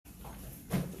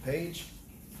page.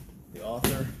 The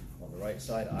author on the right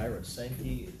side, Ira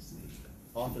Sankey, is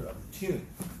the author of the tune.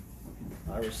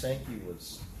 Ira Sankey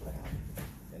was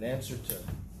an answer to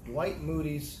Dwight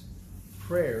Moody's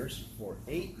prayers for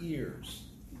 8 years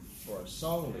for a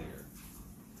song leader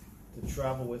to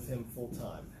travel with him full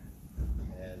time.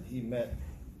 And he met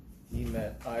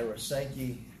Ira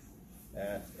Sankey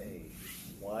at a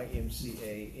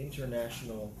YMCA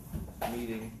international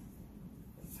meeting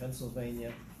in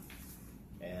Pennsylvania,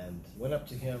 and went up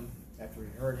to him after he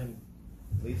heard him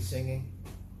lead singing,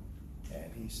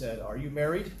 and he said, "Are you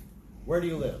married? Where do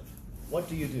you live? What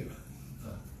do you do?"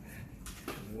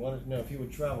 He wanted to know if he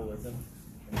would travel with him,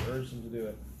 and he urged him to do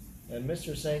it. And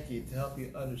Mr. Sankey, to help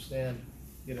you understand,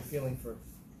 get a feeling for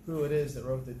who it is that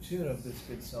wrote the tune of this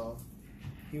good song,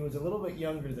 he was a little bit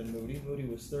younger than Moody. Moody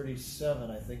was 37,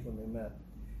 I think, when they met.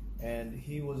 And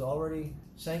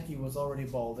Sankey was already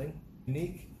balding.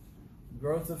 Unique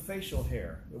growth of facial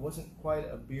hair. It wasn't quite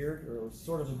a beard, or it was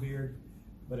sort of a beard,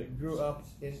 but it grew up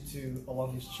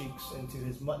along his cheeks, into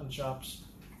his mutton chops,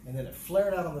 and then it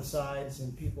flared out on the sides,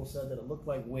 and people said that it looked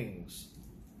like wings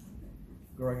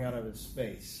growing out of his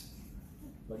face.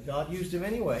 But God used him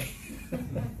anyway.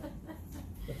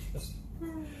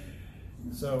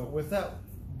 So with that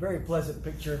very pleasant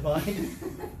picture in mind,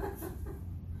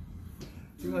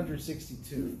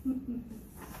 262,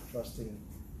 Trusting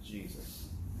Jesus.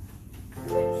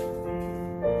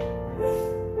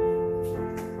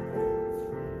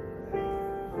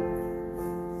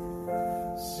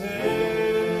 Simply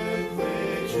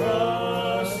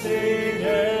trusting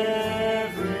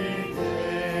every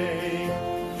day,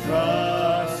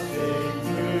 trusting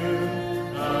through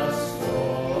a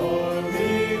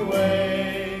stormy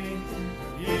way,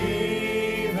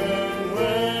 even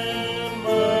when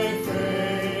my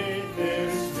faith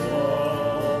is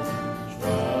small,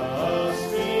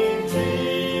 trusting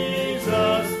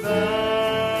Jesus,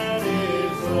 that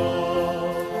is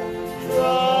all.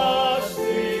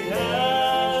 Trusting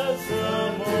as the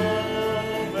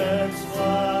moments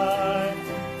fly,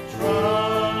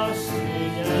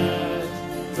 trusting as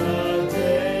the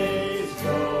days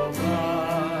go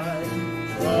by,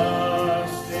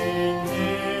 trusting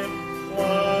Him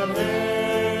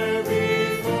whatever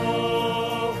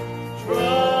befall,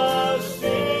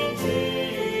 trusting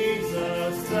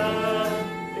Jesus, that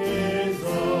is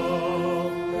all.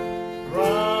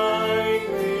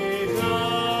 Brightly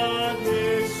doth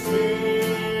His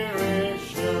Spirit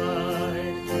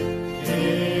shine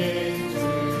into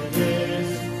this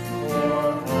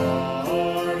poor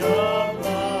heart of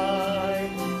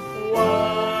mine.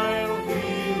 While He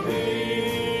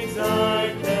leads, I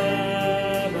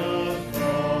cannot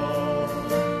fall.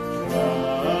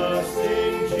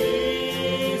 Trusting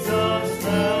Jesus,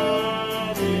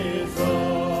 that is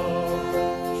all.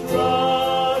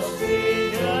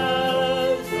 Trusting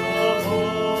as the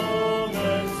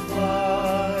moments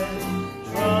fly,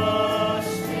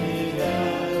 trusting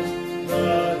as the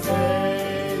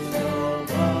days go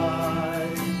by,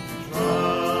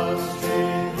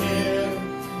 trusting Him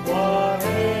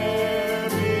whatever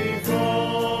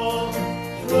befall,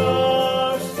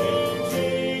 trusting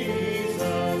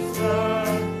Jesus,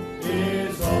 that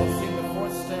is all. Sing the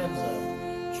fourth stanza.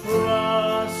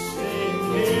 Trusting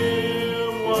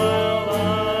Him while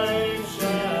life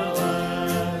shall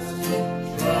last,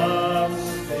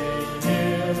 trusting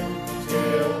Him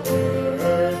till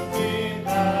earth be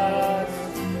past,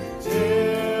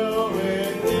 till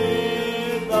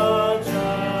within the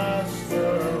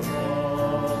jasper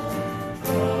wall,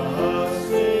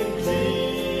 trusting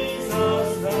Jesus,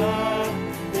 that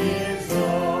is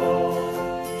all.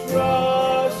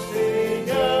 Trusting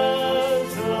as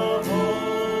the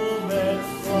moments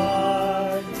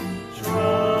fly,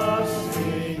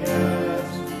 trusting as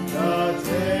the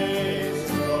days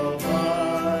go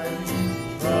by,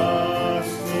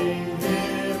 trusting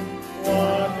Him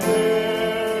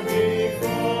whatever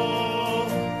befall,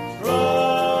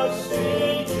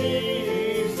 trusting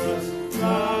Jesus,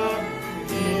 that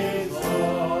is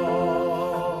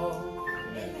all.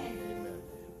 Amen.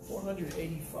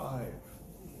 485.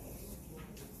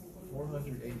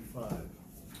 485.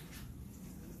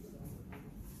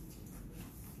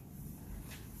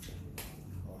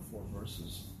 All four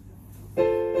verses. We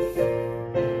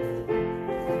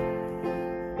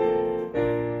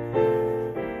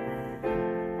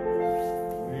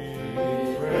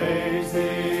praise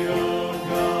Thee, O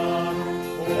God,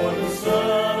 for the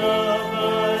Son of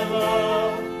Thy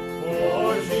love,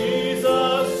 for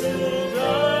Jesus who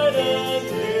died and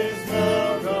is now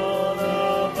gone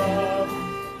above.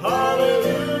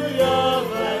 Hallelujah,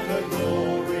 than the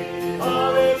glory.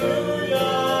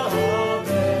 Hallelujah,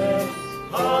 amen.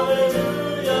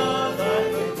 Hallelujah.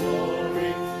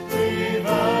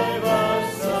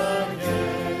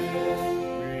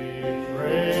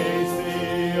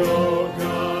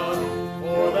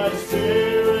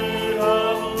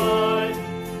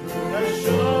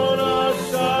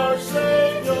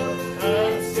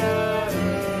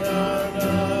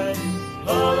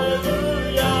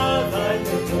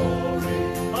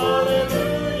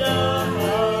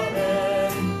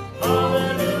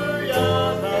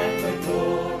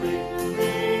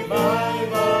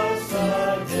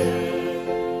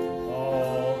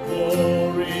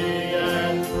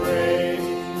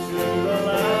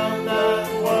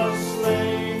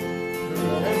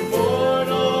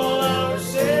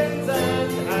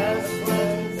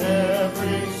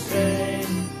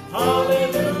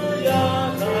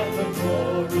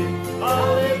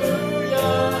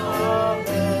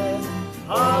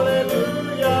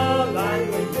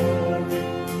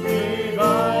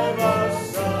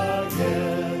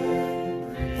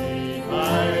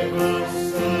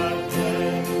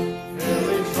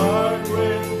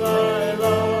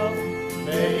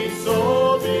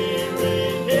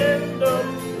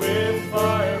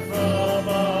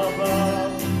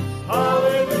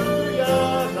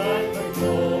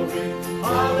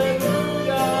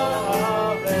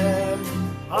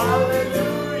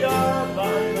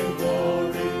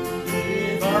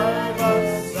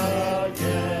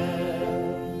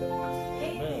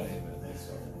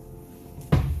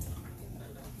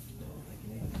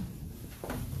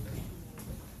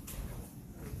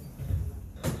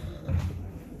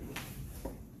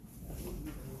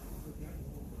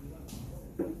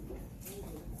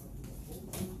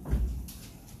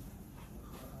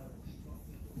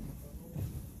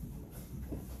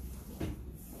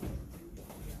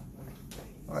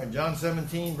 All right, John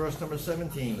 17, verse number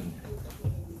 17.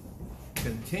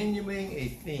 Continuing a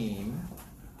theme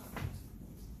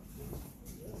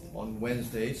on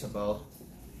Wednesdays about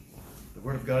the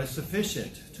Word of God is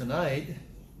sufficient. Tonight,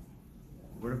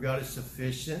 the Word of God is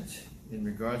sufficient in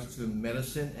regards to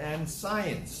medicine and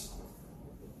science.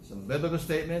 Some biblical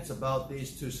statements about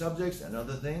these two subjects and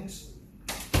other things,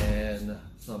 and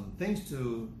some things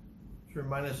to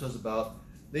remind us about.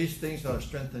 These things are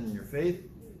strengthening your faith,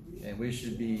 and we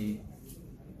should be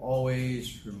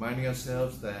always reminding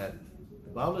ourselves that the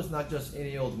Bible is not just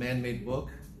any old man-made book,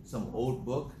 some old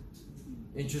book,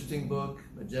 interesting book,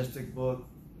 majestic book,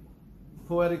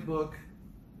 poetic book,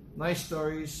 nice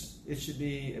stories. It should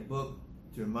be a book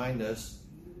to remind us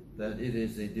that it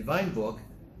is a divine book,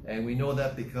 and we know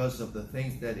that because of the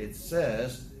things that it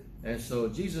says. And so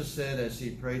Jesus said as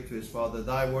he prayed to his Father,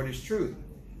 "Thy word is truth."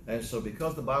 And so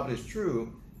because the Bible is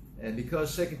true, and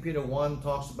because 2 Peter 1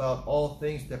 talks about all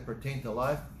things that pertain to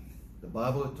life, the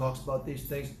Bible talks about these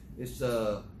things. It's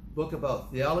a book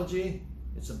about theology.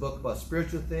 It's a book about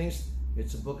spiritual things.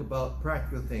 It's a book about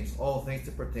practical things, all things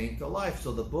that pertain to life.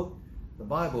 So the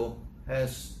Bible,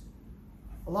 has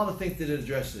a lot of things that it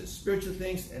addresses, spiritual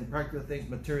things and practical things,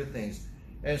 material things.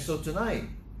 And so tonight,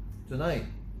 I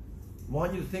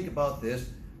want you to think about this.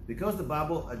 Because the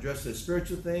Bible addresses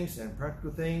spiritual things and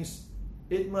practical things,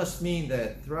 it must mean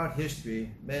that throughout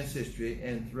history, man's history,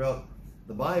 and throughout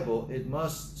the Bible, it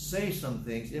must say some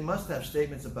things. It must have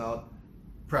statements about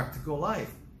practical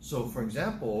life. So, for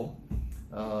example,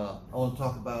 I want to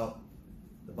talk about,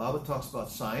 the Bible talks about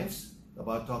science, the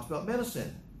Bible talks about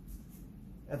medicine.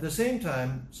 At the same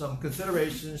time, some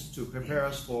considerations to prepare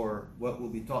us for what will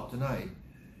be taught tonight.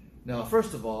 Now,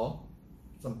 first of all,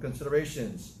 some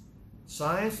considerations.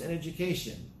 Science and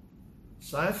education.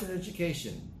 Science and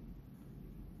education.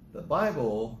 The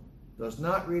Bible does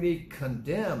not really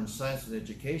condemn science and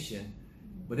education,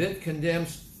 but it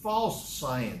condemns false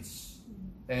science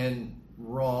and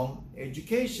wrong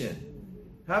education.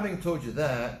 Having told you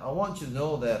that, I want you to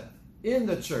know that in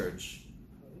the church,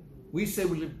 we say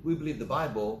we believe the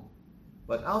Bible,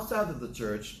 but outside of the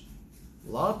church, a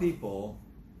lot of people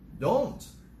don't.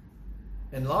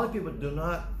 And a lot of people do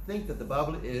not think that the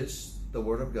Bible is the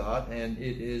Word of God and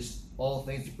it is all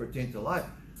things that pertain to life.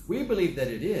 We believe that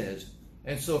it is.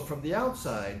 And so from the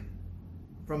outside,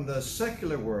 from the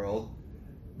secular world,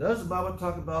 does the Bible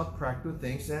talk about practical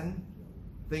things and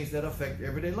things that affect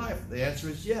everyday life? The answer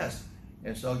is yes.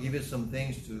 And so I'll give you some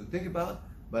things to think about.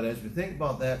 But as we think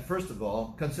about that, first of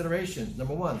all, considerations.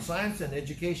 Number one, science and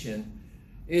education.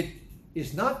 It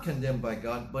is not condemned by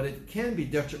God, but it can be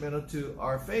detrimental to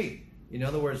our faith. In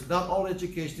other words, not all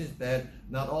education is bad,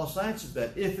 not all science is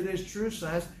bad. If it is true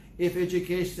science, if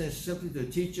education is simply to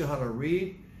teach you how to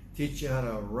read, teach you how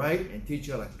to write, and teach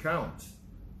you how to count.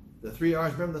 The 3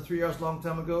 R's, remember the 3 R's a long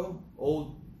time ago?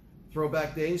 Old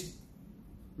throwback days?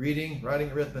 Reading, writing,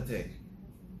 arithmetic.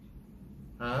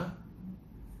 Huh?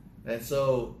 And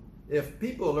so if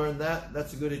people learn that,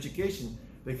 that's a good education,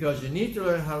 because you need to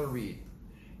learn how to read.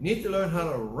 You need to learn how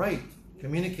to write,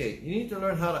 communicate. You need to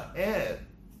learn how to add.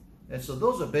 And so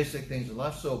those are basic things in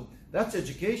life. So that's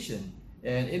education,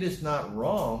 and it is not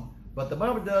wrong. But the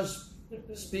Bible does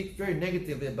speak very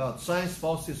negatively about science,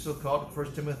 falsely so-called,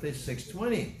 1 Timothy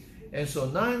 6:20. And so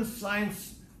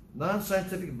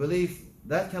non-scientific belief,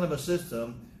 that kind of a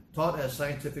system taught as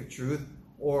scientific truth,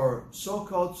 or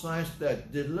so-called science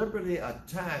that deliberately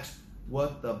attacks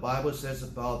what the Bible says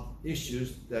about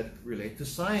issues that relate to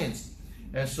science.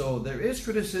 And so there is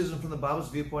criticism from the Bible's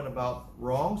viewpoint about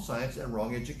wrong science and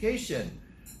wrong education.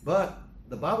 But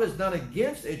the Bible is not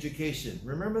against education.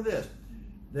 Remember this.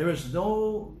 There is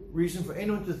no reason for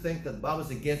anyone to think that the Bible is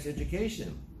against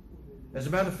education. As a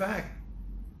matter of fact,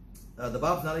 the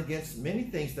Bible is not against many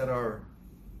things that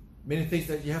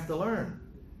you have to learn.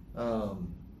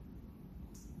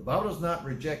 The Bible does not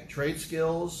reject trade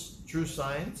skills, true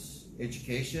science,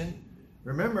 education.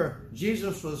 Remember,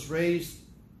 Jesus was raised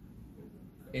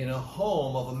in a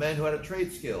home of a man who had a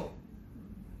trade skill.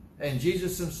 And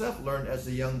Jesus himself learned as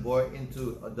a young boy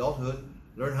into adulthood,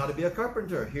 learned how to be a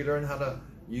carpenter. He learned how to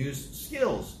use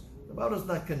skills. The Bible does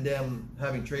not condemn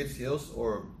having trade skills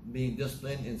or being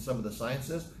disciplined in some of the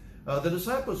sciences. The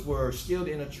disciples were skilled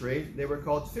in a trade. They were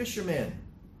called fishermen.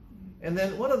 And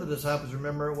then one of the disciples,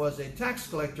 remember, was a tax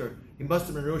collector. He must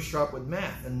have been real sharp with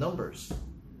math and numbers.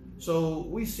 So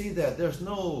we see that there's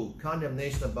no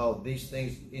condemnation about these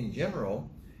things in general.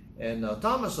 And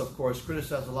Thomas, of course,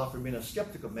 criticized a lot for being a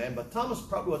skeptical man, but Thomas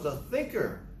probably was a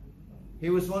thinker.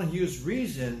 He was one who used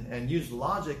reason and used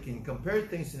logic and compared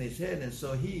things in his head, and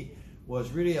so he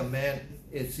was really a man,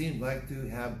 it seemed like, to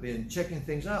have been checking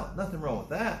things out. Nothing wrong with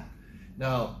that.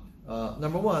 Now,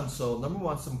 number one,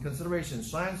 some consideration.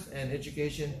 Science and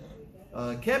education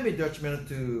can be detrimental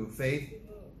to faith,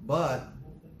 but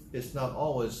it's not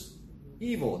always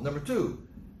evil. Number two,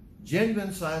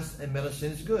 genuine science and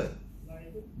medicine is good.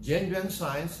 Genuine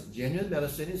science, genuine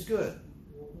medicine is good.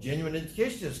 Genuine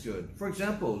education is good. For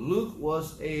example, Luke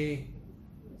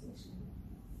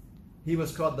he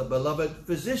was called the beloved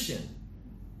physician.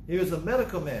 He was a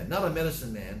medical man, not a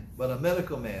medicine man, but a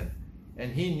medical man.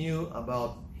 And he knew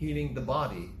about healing the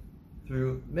body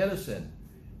through medicine.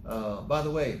 By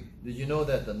the way, did you know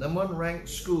that the number one ranked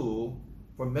school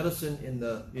for medicine in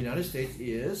the United States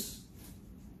is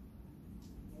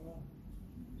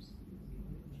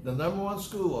the number one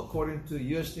school, according to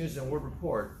U.S. News and World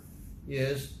Report,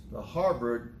 is the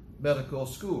Harvard Medical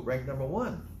School, ranked number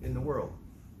one in the world,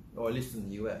 or at least in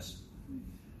the U.S.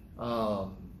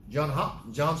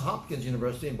 Johns Hopkins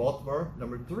University in Baltimore,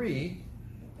 number 3,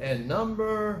 and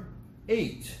number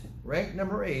 8, ranked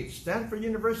number 8, Stanford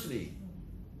University.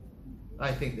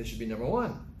 I think this should be number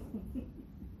 1,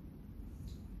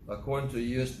 according to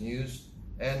U.S. News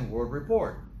and World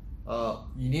Report.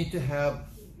 You need to have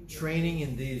training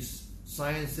in these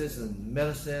sciences and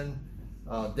medicine,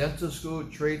 dental school,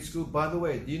 trade school. By the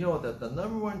way, do you know that the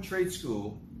number 1 trade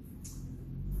school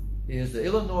is the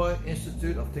Illinois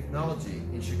Institute of Technology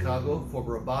in Chicago for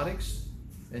robotics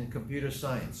and computer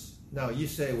science? Now you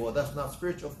say, well, that's not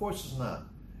spiritual. Of course it's not.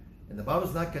 And the Bible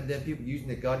does not condemn people using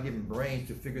their God-given brain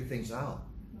to figure things out.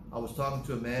 I was talking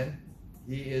to a man.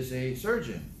 He is a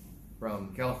surgeon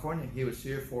from California. He was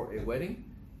here for a wedding,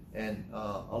 and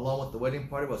along with the wedding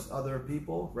party was other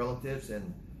people, relatives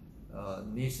and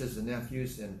nieces and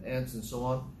nephews and aunts and so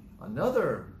on.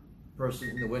 Another person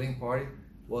in the wedding party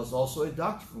was also a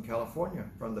doctor from California,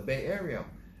 from the Bay Area.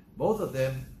 Both of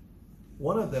them,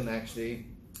 one of them actually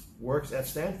works at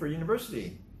Stanford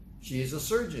University. She is a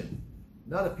surgeon,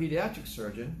 not a pediatric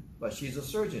surgeon, but she's a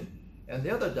surgeon. And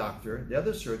the other doctor, the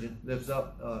other surgeon, lives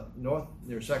up north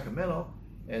near Sacramento,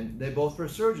 and they both were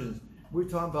surgeons. We're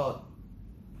talking about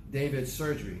David's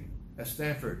surgery at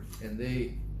Stanford, and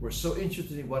they were so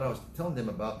interested in what I was telling them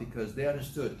about because they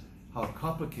understood how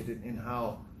complicated and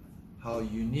how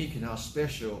unique and how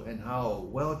special and how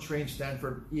well-trained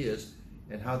Stanford is,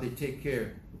 and how they take care of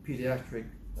the pediatric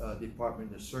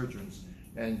department of surgeons.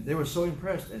 And they were so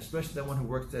impressed, especially the one who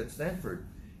works at Stanford.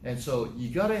 And so you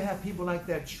got to have people like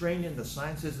that trained in the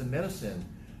sciences and medicine.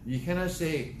 You cannot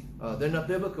say they're not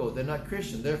biblical, they're not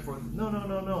Christian, therefore,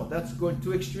 no, that's going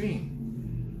too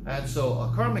extreme. And so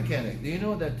a car mechanic, do you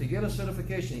know that to get a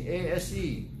certification,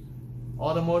 ASE,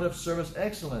 Automotive Service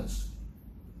Excellence,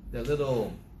 that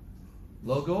little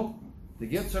logo, to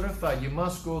get certified, you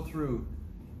must go through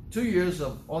 2 years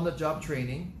of on-the-job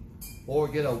training, or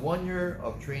get a 1 year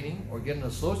of training, or get an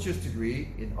associate's degree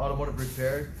in automotive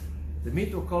repair to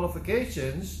meet the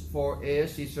qualifications for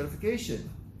ASE certification.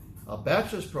 A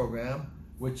bachelor's program,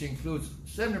 which includes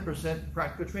 70%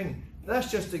 practical training.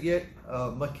 That's just to get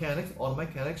mechanics, auto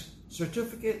mechanics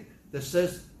certificate that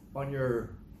says on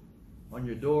your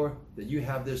door that you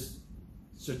have this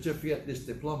certificate, this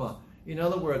diploma. In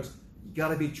other words, you got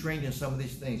to be trained in some of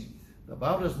these things. The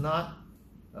Bible does not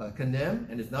condemn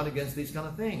and is not against these kind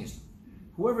of things.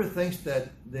 Whoever thinks that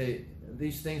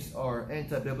these things are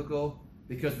anti-biblical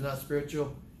because they're not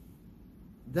spiritual,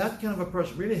 that kind of a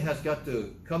person really has got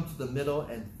to come to the middle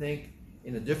and think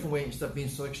in a different way instead of being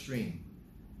so extreme.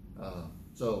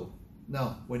 So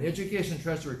now, when education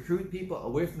tries to recruit people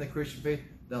away from the Christian faith,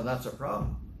 now that's a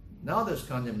problem. Now there's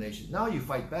condemnation. Now you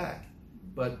fight back.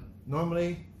 But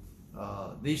normally,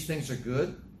 these things are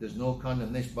good. There's no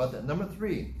condemnation about that. Number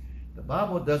 3, the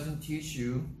Bible doesn't teach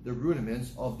you the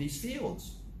rudiments of these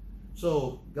fields.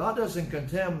 So God doesn't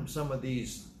condemn some of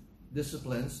these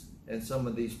disciplines and some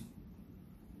of these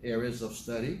areas of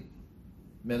study,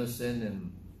 medicine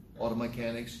and auto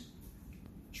mechanics,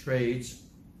 trades.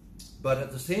 But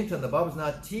at the same time, the Bible does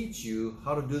not teach you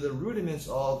how to do the rudiments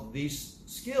of these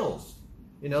skills.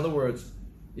 In other words,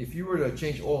 if you were to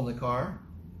change oil in the car,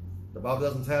 the Bible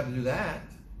doesn't tell you how to do that.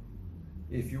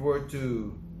 If you were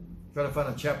to try to find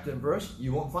a chapter and verse,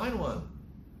 you won't find one.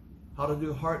 How to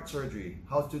do heart surgery,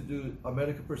 how to do a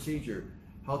medical procedure,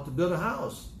 how to build a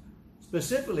house.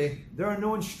 Specifically, there are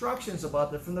no instructions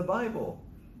about that from the Bible.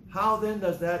 How then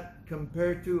does that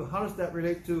compare to, how does that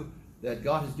relate to that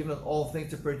God has given us all things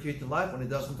to pertain to life when it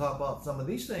doesn't talk about some of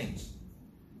these things?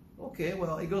 Okay,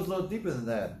 well, it goes a little deeper than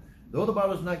that. Though the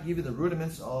Bible does not give you the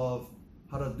rudiments of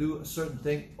how to do a certain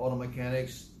thing, auto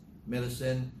mechanics,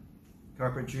 medicine,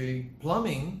 carpentry,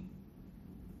 plumbing,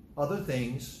 other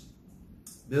things,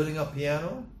 building a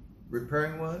piano,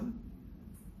 repairing one,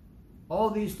 all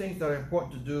these things that are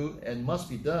important to do and must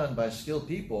be done by skilled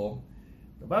people,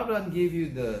 the Bible doesn't give you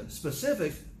the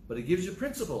specifics, but it gives you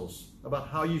principles about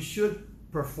how you should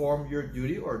perform your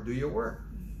duty or do your work.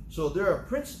 So there are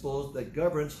principles that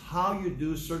governs how you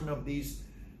do certain of these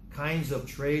kinds of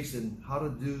trades and how to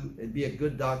do and be a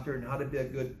good doctor and how to be a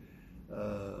good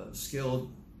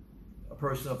skilled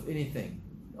person of anything.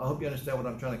 I hope you understand what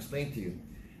I'm trying to explain to you.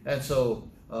 And so,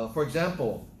 for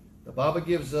example, the Bible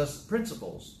gives us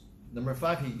principles. Number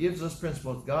 5, he gives us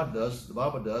principles. God does, the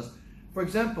Bible does. For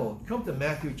example, come to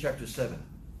Matthew chapter 7.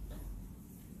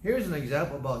 Here's an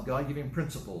example about God giving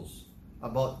principles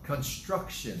about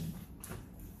construction,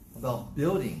 about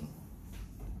building.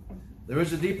 There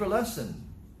is a deeper lesson,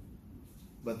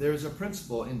 but there is a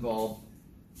principle involved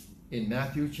in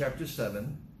Matthew chapter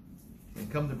 7.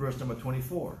 And come to verse number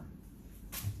 24.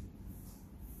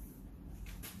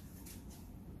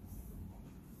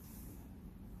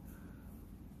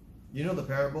 You know the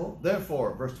parable?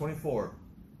 Therefore, verse 24,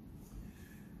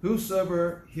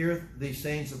 whosoever heareth these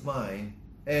sayings of mine,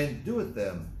 and doeth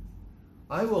them,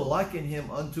 I will liken him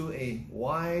unto a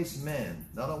wise man,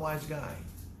 not a wise guy.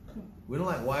 We don't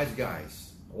like wise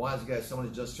guys. A wise guy is someone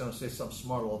who's just trying to say something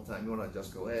smart all the time. You want to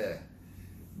just go, eh.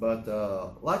 But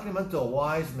liken him unto a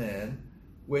wise man,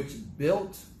 which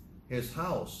built his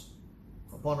house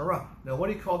upon a rock. Now, what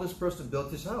do you call this person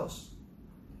built his house?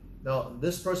 Now,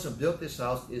 this person built this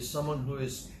house is someone who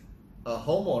is a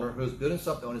homeowner who is building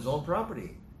something on his own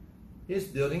property. He's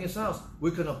building his house.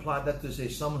 We can apply that to say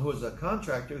someone who is a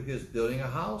contractor who is building a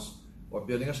house or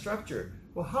building a structure.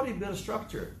 Well, how do you build a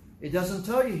structure? It doesn't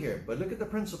tell you here, but look at the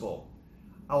principle.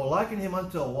 I will liken him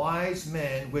unto a wise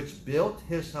man which built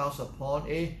his house upon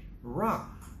a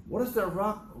rock. What does that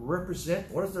rock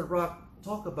represent? What does the rock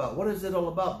talk about? What is it all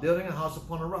about? Building a house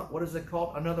upon a rock. What is it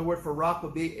called? Another word for rock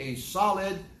would be a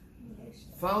solid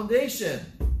foundation.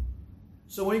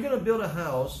 So when you're going to build a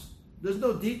house, there's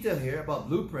no detail here about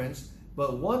blueprints,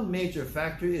 but one major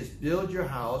factor is build your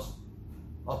house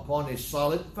upon a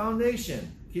solid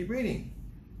foundation. Keep reading.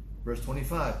 Verse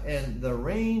 25, and the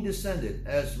rain descended,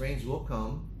 as rains will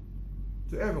come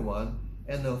to everyone,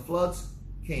 and the floods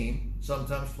came.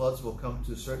 Sometimes floods will come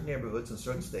to certain neighborhoods in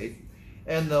certain states.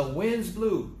 And the winds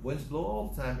blew. Winds blow all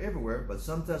the time everywhere, but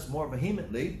sometimes more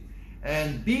vehemently,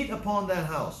 and beat upon that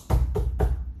house.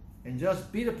 And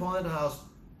just beat upon that house,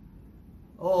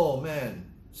 oh man,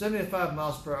 75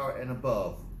 miles per hour and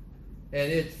above.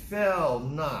 And it fell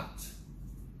not.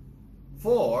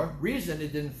 For reason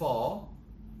it didn't fall.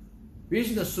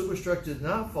 Reason the superstructure did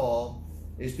not fall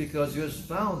is because it was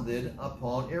founded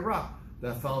upon a rock.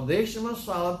 The foundation was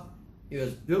solid. It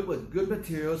was built with good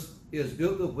materials. It was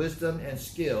built with wisdom and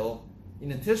skill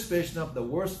in anticipation of the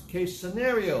worst case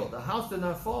scenario. The house did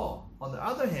not fall. On the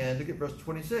other hand, look at verse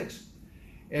 26.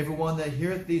 Everyone that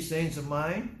heareth these sayings of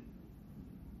mine,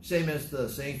 same as the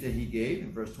sayings that he gave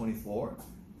in verse 24.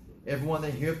 Everyone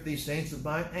that heareth these sayings of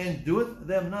mine and doeth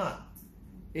them not,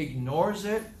 ignores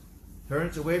it,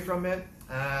 turns away from it.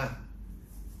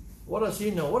 What does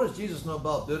he know? What does Jesus know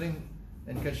about building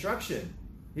and construction?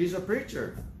 He's a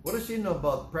preacher. What does he know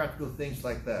about practical things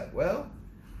like that? Well,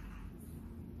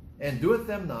 and doeth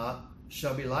them not,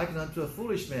 shall be likened unto a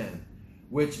foolish man,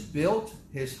 which built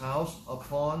his house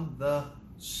upon the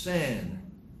sand.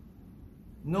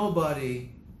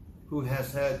 Nobody who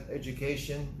has had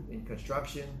education in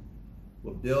construction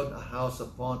will build a house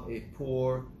upon a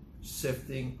poor,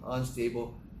 sifting,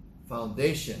 unstable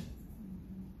foundation.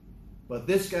 But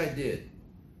this guy did.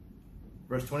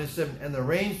 Verse 27, and the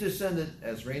rains descended,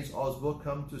 as rains always will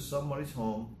come to somebody's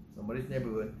home, somebody's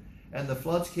neighborhood, and the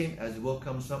floods came, as it will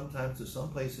come sometimes to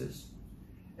some places,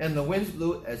 and the winds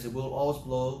blew, as it will always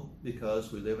blow,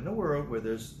 because we live in a world where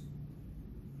there's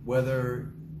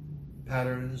weather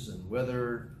patterns and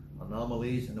weather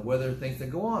anomalies and the weather things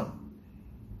that go on,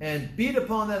 and beat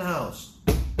upon that house,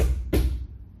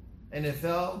 and it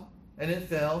fell, and it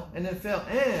fell, and it fell.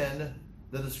 And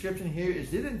the description here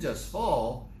is it didn't just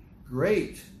fall,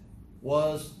 great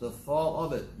was the fall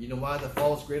of it. You know why the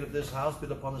fall was great of this house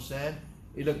built upon the sand?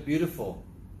 It looked beautiful.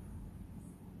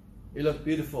 It looked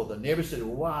beautiful. The neighbor said,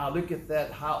 wow, look at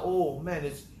that house. Oh man,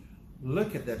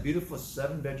 look at that beautiful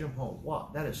 7-bedroom home. Wow,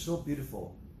 that is so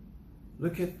beautiful.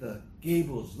 Look at the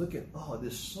gables. Look at, oh,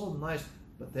 this is so nice.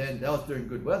 But then that was during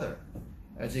good weather.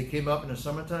 As it came up in the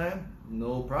summertime,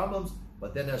 no problems.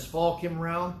 But then as fall came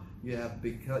around, you have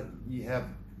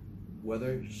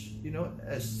weather,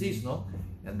 as seasonal,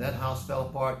 and that house fell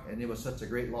apart, and it was such a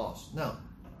great loss. Now,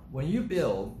 when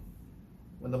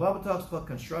the Bible talks about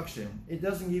construction, it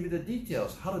doesn't give you the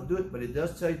details, how to do it, but it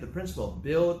does tell you the principle.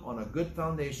 Build on a good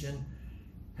foundation,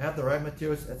 have the right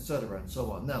materials, etc., and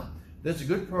so on. Now, There's a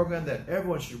good program that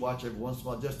everyone should watch every once in a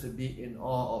while just to be in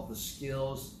awe of the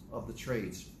skills of the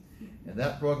trades. And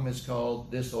that program is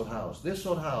called This Old House. This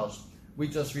Old House, we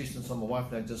just recently, so my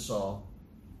wife and I just saw,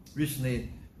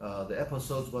 recently the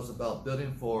episodes was about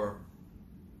building for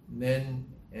men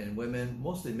and women,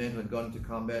 mostly men who had gone into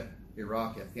combat,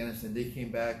 Iraq, Afghanistan. They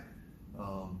came back,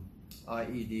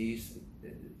 IEDs,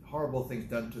 horrible things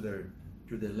done to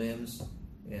their limbs,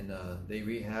 and they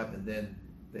rehab, and then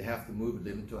they have to move and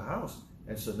live into a house.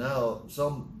 And so now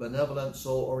some benevolent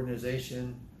soul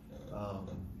organization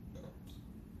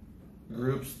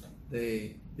groups,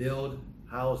 they build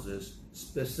houses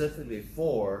specifically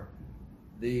for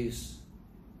these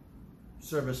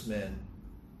servicemen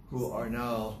who are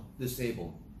now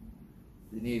disabled.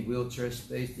 They need wheelchair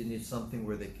space, they need something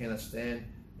where they cannot stand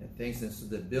and things, and so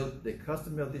they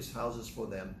custom build these houses for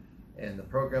them, and the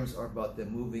programs are about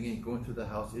them moving in, going through the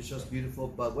house. It's just beautiful.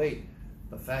 But wait,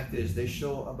 the fact is they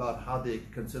show about how they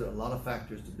consider a lot of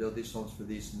factors to build these homes for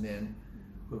these men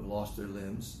who have lost their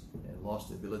limbs and lost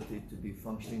the ability to be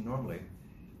functioning normally.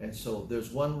 And so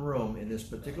there's one room in this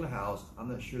particular house, I'm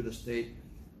not sure the state,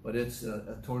 but it's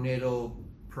a tornado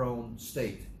prone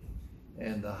state,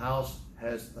 and the house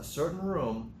has a certain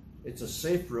room. It's a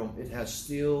safe room. It has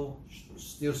steel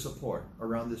support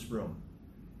around this room,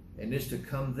 and it's to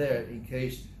come there in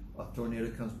case a tornado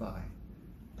comes by.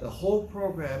 The whole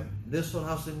program, This Old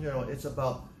House in general, it's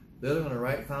about building on the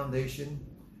right foundation,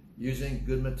 using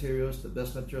good materials, the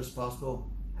best materials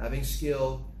possible, having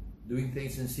skill, doing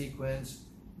things in sequence,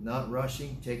 not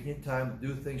rushing, taking your time,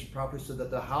 do things properly so that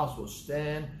the house will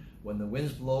stand when the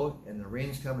winds blow and the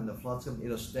rains come and the floods come.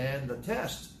 It'll stand the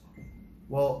test.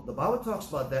 Well, the Bible talks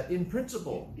about that in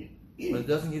principle, but it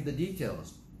doesn't give the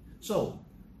details. So,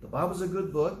 the Bible's a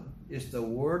good book. It's the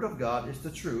Word of God. It's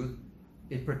the truth.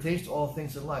 It pertains to all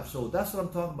things in life. So that's what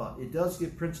I'm talking about. It does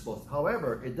give principles.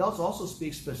 However, it does also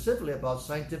speak specifically about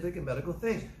scientific and medical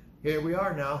things. Here we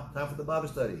are now. Time for the Bible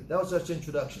study. That was just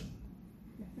introduction.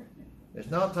 It's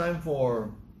now time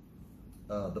for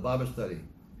the Bible study.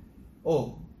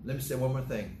 Oh, let me say one more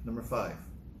thing. Number 5.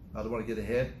 I don't want to get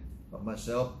ahead of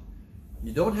myself.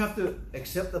 You don't have to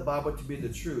accept the Bible to be the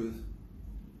truth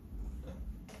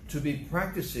to be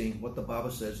practicing what the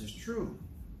Bible says is true.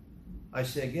 I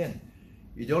say again,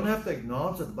 you don't have to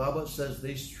acknowledge that the Bible says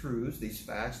these truths, these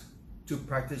facts, to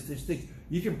practice these things.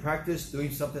 You can practice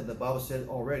doing something the Bible said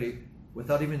already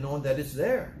without even knowing that it's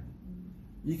there.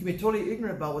 You can be totally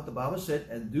ignorant about what the Bible said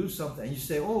and do something, and you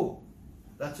say, oh,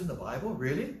 that's in the Bible?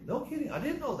 Really? No kidding. I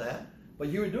didn't know that. But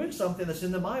you were doing something that's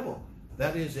in the Bible.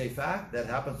 That is a fact that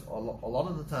happens a lot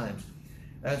of the times.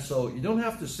 And so you don't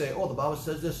have to say, oh, the Bible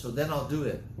says this, so then I'll do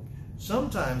it.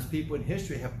 Sometimes people in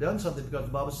history have done something because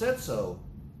the Bible said so.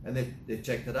 And they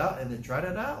checked it out and they tried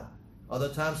it out.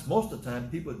 Other times, most of the time,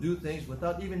 people do things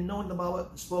without even knowing the Bible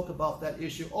spoke about that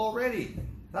issue already,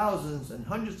 thousands and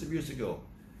hundreds of years ago.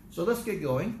 So let's get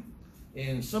going.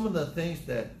 In some of the things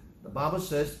that the Bible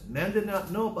says, man did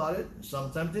not know about it,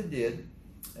 sometimes it did.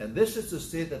 And this is to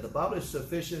state that the Bible is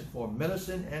sufficient for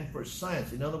medicine and for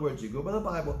science. In other words, you go by the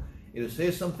Bible, it'll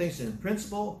say some things in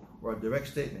principle or a direct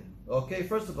statement. Okay,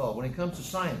 first of all, when it comes to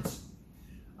science,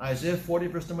 Isaiah 40,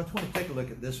 verse number 20. Take a look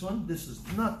at this one. This is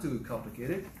not too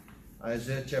complicated.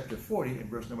 Isaiah chapter 40 and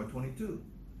verse number 22.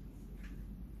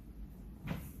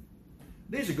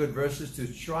 These are good verses to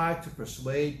try to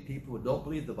persuade people who don't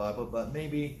believe the Bible, but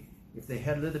maybe if they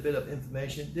had a little bit of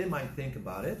information, they might think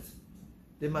about it.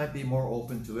 They might be more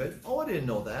open to it. Oh, I didn't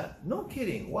know that. No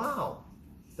kidding. Wow.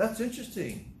 That's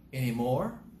interesting. Any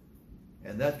more?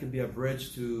 And that could be a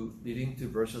bridge to leading to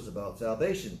verses about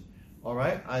salvation. All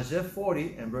right, Isaiah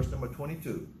 40 and verse number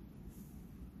 22.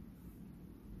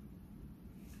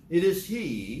 It is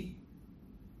he,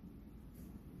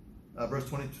 verse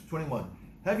 21.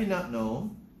 Have you not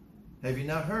known? Have you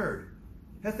not heard?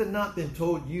 Hath it not been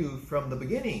told you from the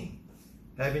beginning?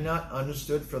 Have you not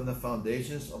understood from the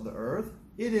foundations of the earth?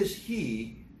 It is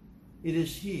he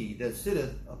that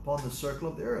sitteth upon the circle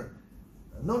of the earth.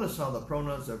 Notice how the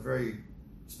pronouns are very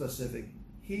specific.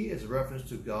 He is a reference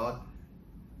to God.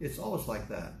 It's always like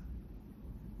that.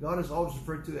 God is always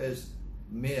referred to as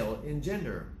male in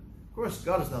gender. Of course,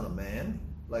 God is not a man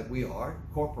like we are,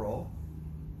 corporal,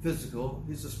 physical.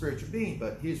 He's a spiritual being,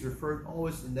 but he's referred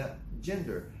always in that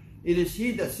gender. It is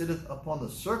he that sitteth upon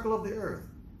the circle of the earth,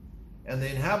 and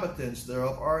the inhabitants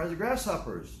thereof are as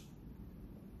grasshoppers,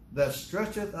 that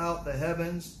stretcheth out the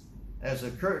heavens as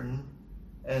a curtain,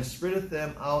 and spreadeth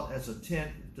them out as a tent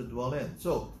to dwell in.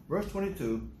 So, verse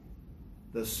 22,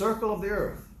 the circle of the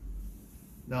earth.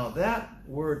 Now that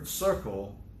word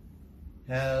circle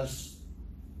has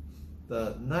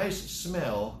the nice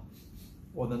smell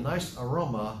or the nice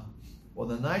aroma Well,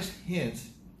 the nice hint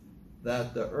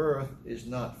that the earth is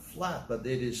not flat, but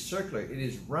it is circular, it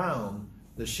is round.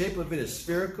 The shape of it is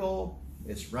spherical,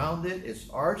 it's rounded, it's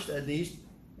arched at least,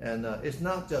 and it's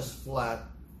not just flat.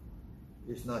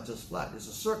 It's not just flat, it's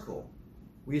a circle.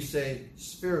 We say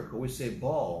spherical, we say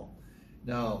ball.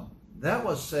 Now, that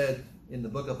was said in the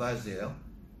book of Isaiah,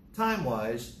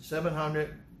 time-wise,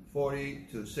 740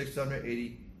 to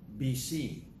 680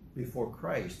 BC, before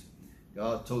Christ.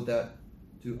 God told that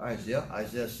to Isaiah.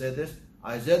 Isaiah said this.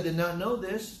 Isaiah did not know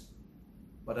this,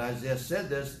 but Isaiah said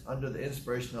this under the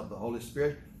inspiration of the Holy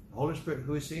Spirit. The Holy Spirit,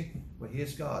 who is he? Well, he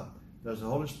is God. Does the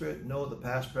Holy Spirit know the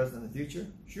past, present, and the future?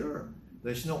 Sure.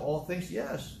 Does he know all things?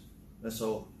 Yes. And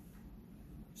so,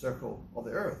 circle of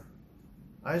the earth.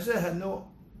 Isaiah had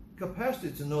no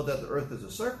capacity to know that the earth is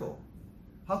a circle.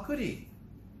 How could he?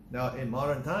 Now, in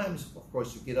modern times, of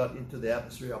course, you get out into the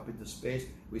atmosphere, up into space,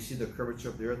 we see the curvature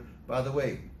of the earth. By the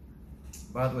way,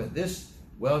 this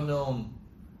well-known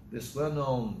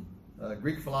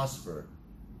Greek philosopher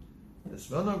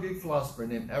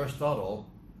named Aristotle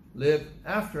lived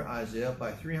after Isaiah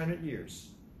by 300 years.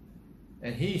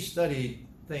 And he studied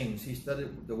things. He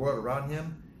studied the world around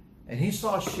him, and he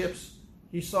saw ships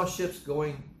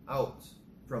going out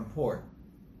from port.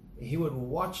 He would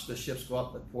watch the ships go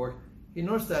out the port. He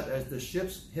noticed that as the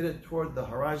ships headed toward the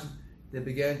horizon, they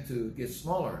began to get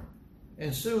smaller.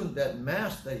 And soon that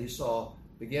mast that he saw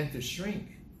began to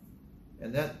shrink.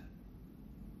 And that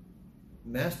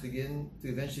mast began to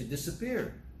eventually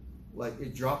disappear, like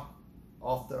it dropped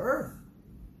off the earth.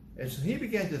 And so he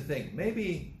began to think,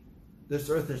 maybe this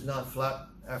earth is not flat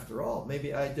after all.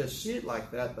 Maybe I just see it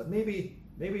like that, but maybe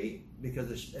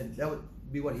because and that would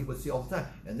be what he would see all the time.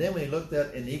 And then when he looked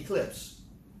at an eclipse,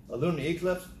 a lunar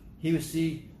eclipse, he would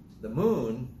see the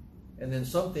moon and then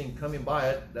something coming by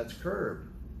it that's curved.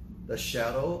 The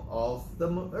shadow of the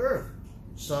earth.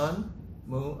 Sun,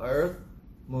 moon, earth,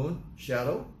 moon,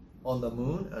 shadow on the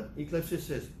moon. An eclipse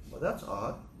says, well, that's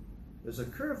odd. There's a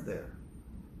curve there.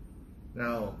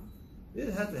 Now,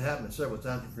 it had to happen several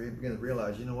times before he began to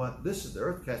realize, you know what, this is the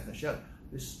earth casting a shadow.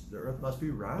 The earth must be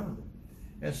round.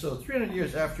 And so 300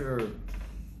 years after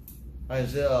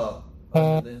Isaiah,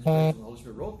 under the inspiration of the Holy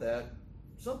Spirit, wrote that,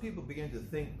 some people began to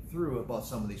think through about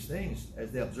some of these things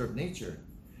as they observe nature.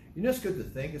 You know, it's good to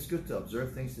think. It's good to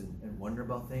observe things and wonder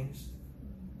about things.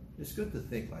 It's good to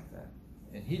think like that.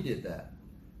 And he did that.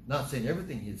 Not saying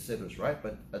everything he said was right,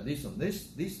 but at least on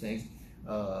these things,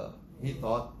 he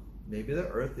thought maybe the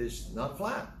earth is not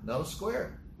flat, not a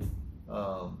square,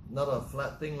 not a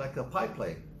flat thing like a pie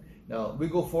plate. Now, we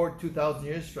go forward 2,000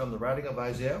 years from the writing of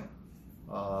Isaiah.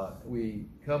 We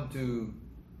come to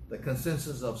the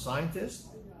consensus of scientists.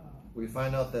 We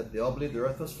find out that they all believe the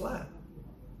earth was flat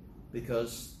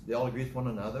because they all agree with one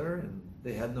another and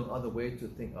they had no other way to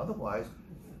think otherwise.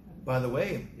 By the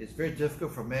way, it's very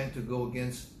difficult for man to go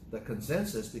against the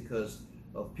consensus because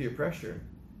of peer pressure.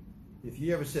 If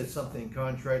you ever said something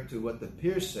contrary to what the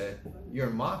peers said, you're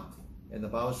mocked. And the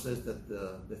Bible says that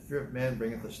the fear of man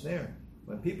bringeth a snare.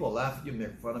 When people laugh at you,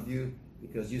 make fun of you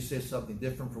because you say something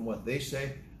different from what they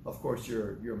say, of course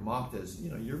you're mocked as,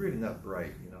 you're really not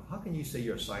bright. How can you say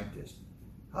you're a scientist?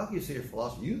 How can you say you're a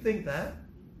philosopher? You think that?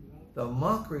 The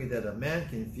mockery that a man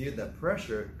can feel, that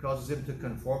pressure, causes him to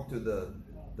conform to the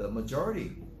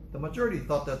majority. The majority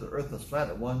thought that the earth was flat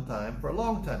at one time, for a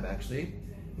long time actually,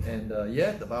 and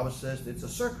yet the Bible says it's a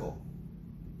circle.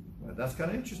 Well, that's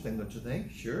kind of interesting, don't you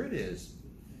think? Sure it is.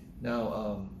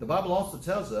 Now, the Bible also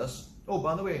tells us, oh,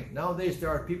 by the way, nowadays there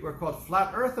are people who are called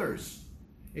flat earthers.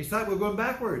 It's like we're going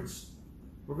backwards.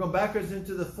 We're going backwards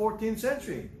into the 14th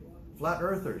century. Flat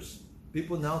earthers.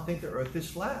 People now think the earth is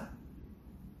flat.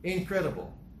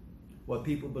 Incredible what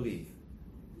people believe.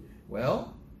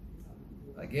 Well,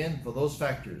 again, for those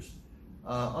factors.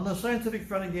 On the scientific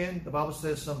front again, the Bible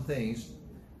says some things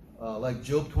like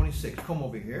Job 26. Come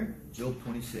over here. Job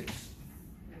 26.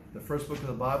 The first book of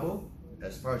the Bible,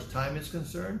 as far as time is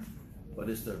concerned, but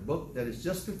it's the book that is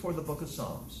just before the book of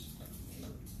Psalms.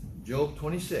 Job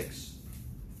 26.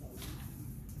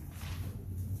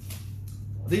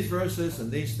 These verses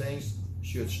and these things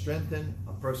should strengthen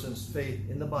a person's faith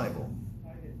in the Bible.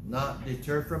 Not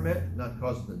deter from it, not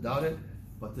cause them to doubt it,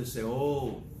 but to say,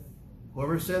 oh,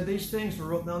 whoever said these things or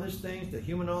wrote down these things, the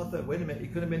human author, wait a minute,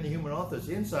 it could have been the human author's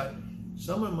insight.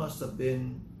 Someone must have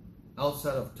been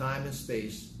outside of time and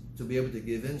space to be able to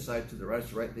give insight to the right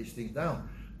to write these things down.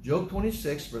 Job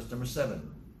 26, verse number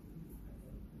 7.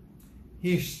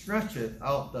 He stretcheth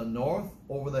out the north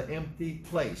over the empty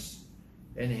place,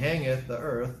 and hangeth the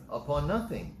earth upon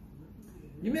nothing.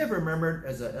 You may have remembered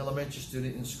as an elementary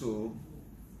student in school,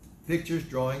 pictures,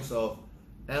 drawings of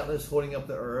Atlas holding up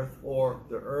the earth, or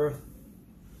the earth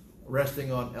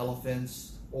resting on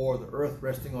elephants or the earth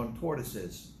resting on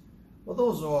tortoises. Well,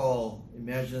 those are all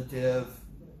imaginative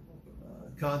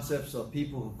concepts of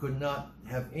people who could not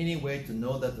have any way to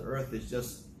know that the earth is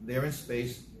just there in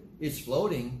space. It's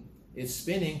floating, it's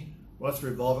spinning, well, it's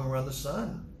revolving around the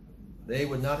sun. They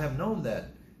would not have known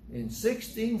that. In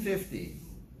 1650,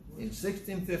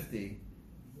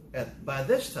 by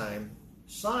this time,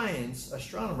 science,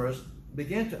 astronomers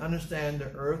began to understand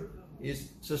the earth is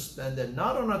suspended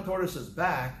not on a tortoise's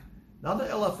back, not the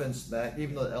elephant's back,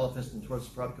 even though the elephants and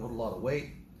tortoises probably could hold a lot of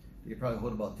weight. They could probably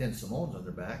hold about 10 Simones on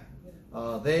their back.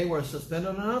 They were suspended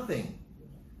on nothing.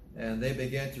 And they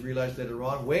began to realize later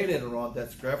on, way later on,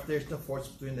 that gravitational force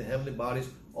between the heavenly bodies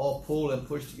all pull and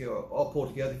push together, all pull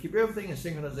together, keep everything in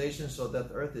synchronization so that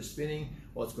the earth is spinning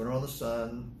what's going around the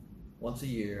sun once a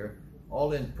year,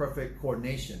 all in perfect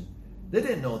coordination. They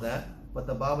didn't know that, but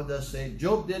the Bible does say,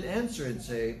 Job did answer and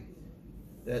say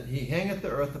that he hangeth the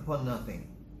earth upon nothing.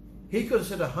 He could have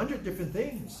said 100 different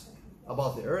things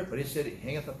about the earth, but he said it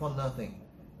hangeth upon nothing.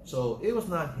 So it was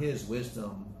not his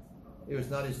wisdom, it was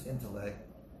not his intellect,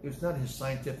 it was not his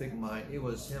scientific mind, it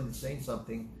was him saying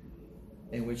something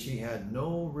in which he had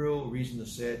no real reason to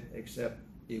say it except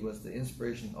it was the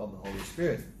inspiration of the Holy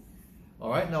Spirit. All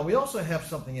right, now we also have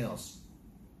something else,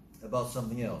 about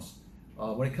something else.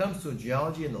 When it comes to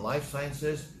geology and the life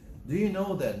sciences, do you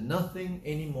know that nothing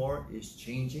anymore is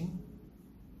changing?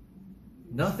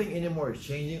 Nothing anymore is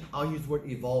changing. I'll use the word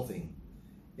evolving.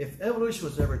 If evolution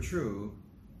was ever true,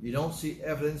 you don't see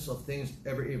evidence of things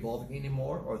ever evolving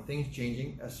anymore or things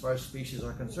changing as far as species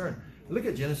are concerned. Look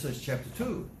at Genesis chapter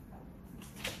 2.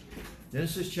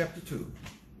 Genesis chapter 2.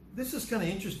 This is kind of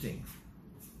interesting.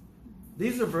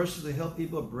 These are verses that help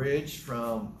people bridge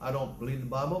from, I don't believe the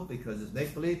Bible because it's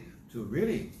make-believe, to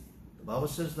really, the Bible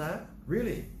says that?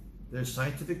 Really? There's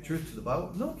scientific truth to the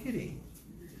Bible? No kidding.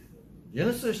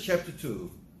 Genesis chapter 2.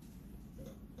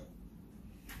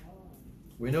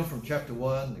 We know from chapter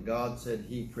 1 that God said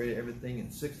he created everything in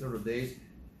 6 total days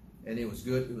and it was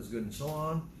good, and so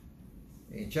on.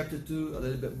 In chapter 2, a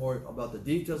little bit more about the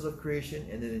details of creation.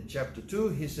 And then in chapter 2,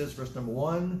 he says, verse number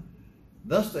 1,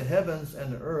 thus the heavens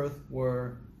and the earth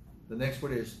were, the next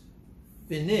word is,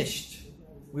 finished.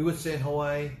 We would say in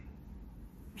Hawaii,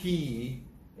 P-A-U.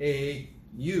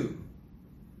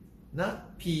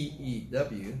 Not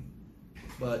P-E-W,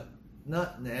 but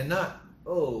not,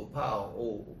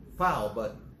 foul,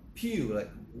 but pew. Like,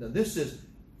 this is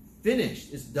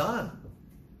finished. It's done.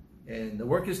 And the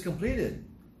work is completed.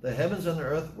 The heavens and the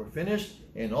earth were finished,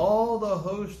 and all the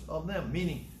host of them.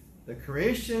 Meaning, the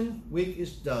creation week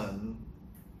is done.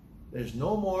 There's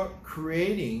no more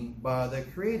creating by the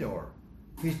Creator.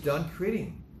 He's done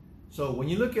creating. So when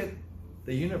you look at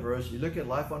the universe, you look at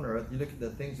life on earth, you look at the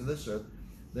things of this earth,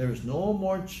 there is no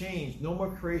more change, no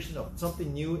more creation of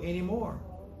something new anymore.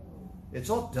 It's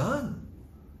all done.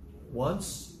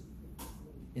 Once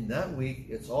in that week,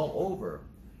 it's all over.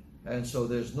 And so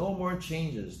there's no more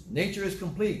changes. Nature is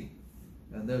complete.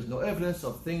 And there's no evidence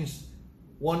of things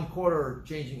one quarter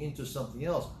changing into something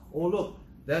else. Oh, look,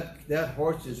 that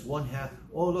horse is one half.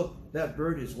 Oh, look, that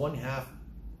bird is one half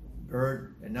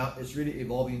bird. And now it's really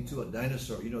evolving into a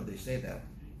dinosaur. You know, they say that.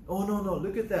 Oh, no,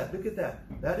 look at that. Look at that.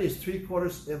 That is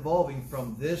 3/4 evolving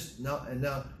from this now. And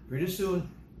now pretty soon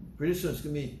it's going to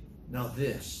be now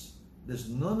this. There's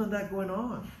none of that going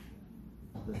on.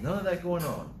 There's none of that going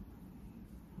on.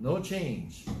 No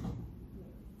change.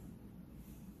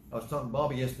 I was talking to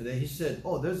Bobby yesterday. He said,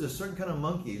 oh, there's a certain kind of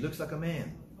monkey. It looks like a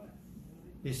man.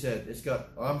 He said, it's got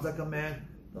arms like a man,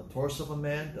 the torso of a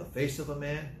man, the face of a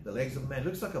man, the legs of a man. It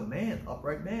looks like a man,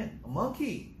 upright man, a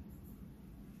monkey.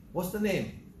 What's the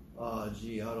name? I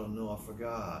don't know. I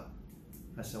forgot.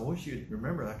 I said, I wish you'd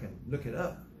remember. I can look it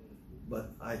up.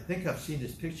 But I think I've seen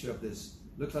this picture of this.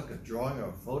 Looks like a drawing or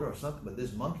a photo or something. But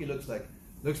this monkey looks like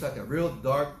a real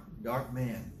dark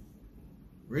man.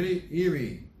 Really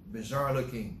eerie, bizarre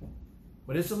looking.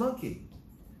 But it's a monkey.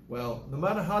 Well, no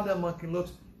matter how that monkey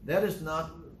looks, that is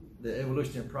not the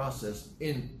evolutionary process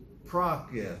in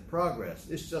progress.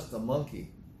 It's just a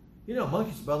monkey. You know,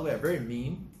 monkeys, by the way, are very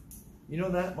mean. You know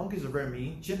that? Monkeys are very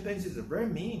mean. Chimpanzees are very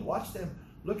mean. Watch them.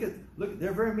 Look,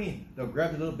 they're very mean. They'll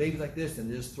grab the little baby like this and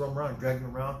just throw them around, drag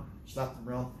them around, slap them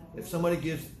around. If somebody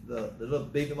gives the little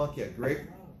baby monkey a grape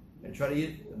and try to eat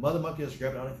it, the mother monkey just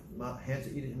grab it out of his hands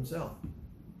to eat it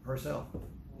herself.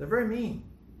 They're very mean.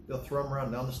 They'll throw them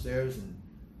around down the stairs and,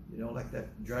 like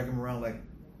that, drag them around like,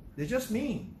 they're just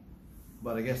mean.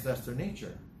 But I guess that's their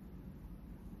nature.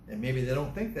 And maybe they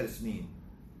don't think that it's mean.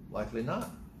 Likely not.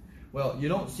 Well, you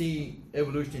don't see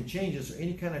evolutionary changes or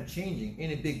any kind of changing,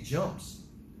 any big jumps.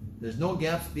 There's no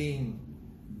gaps being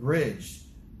bridged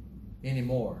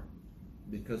anymore.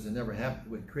 because it never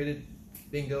happened. We created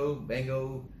bingo,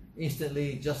 bango,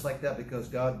 instantly, just like that, because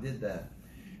God did that.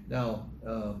 Now,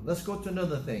 let's go to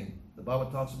another thing. The Bible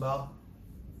talks about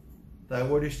thy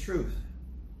word is truth.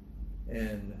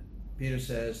 And Peter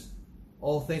says,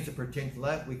 all things that pertain to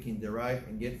life we can derive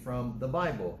and get from the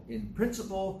Bible, in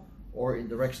principle or in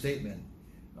direct statement.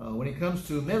 When it comes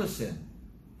to medicine,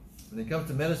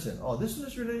 oh, this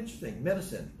is really interesting.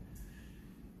 Medicine.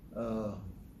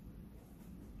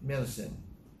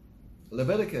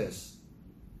 Leviticus.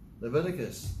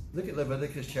 Look at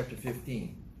Leviticus chapter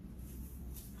 15.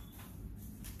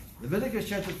 Leviticus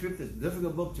chapter 15 is a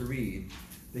difficult book to read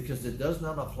because it does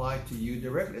not apply to you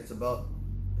directly. It's about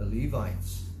the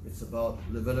Levites. It's about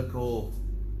Levitical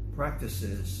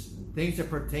practices, things that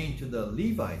pertain to the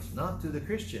Levites, not to the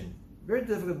Christian. Very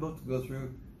difficult book to go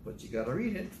through, but you got to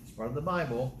read it. It's part of the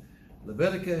Bible.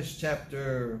 Leviticus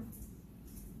chapter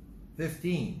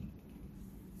 15.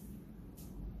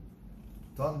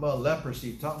 Talking about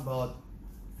leprosy, talking about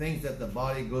things that the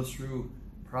body goes through,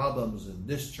 problems and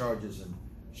discharges and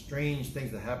strange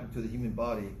things that happen to the human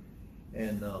body,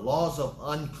 and laws of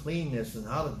uncleanness and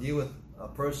how to deal with a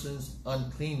person's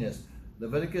uncleanness.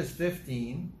 Leviticus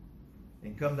 15,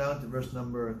 and come down to verse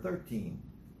number 13.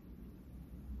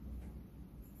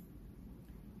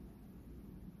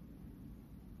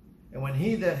 And when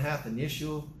he that hath an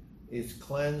issue is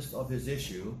cleansed of his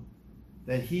issue,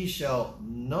 that he shall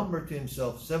number to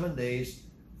himself 7 days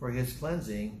for his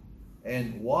cleansing,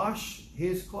 and wash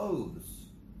his clothes,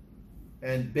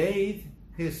 and bathe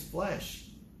his flesh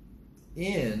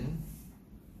in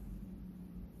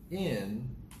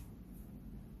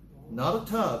not a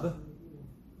tub,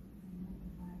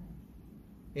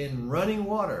 in running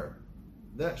water.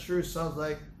 That sure sounds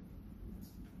like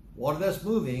water that's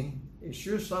moving. It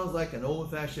sure sounds like an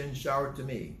old-fashioned shower to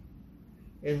me.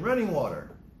 In running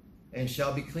water, and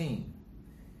shall be clean.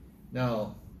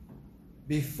 Now,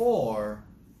 before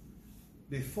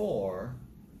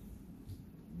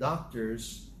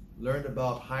doctors learned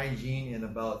about hygiene and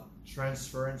about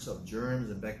transference of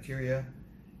germs and bacteria,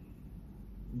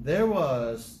 there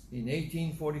was, in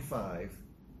 1845,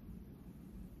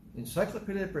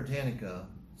 Encyclopedia Britannica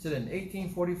said in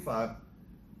 1845,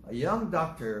 a young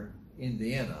doctor in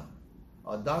Vienna,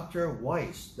 a Dr.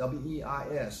 Weiss,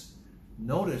 W-E-I-S,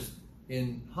 noticed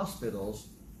in hospitals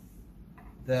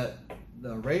that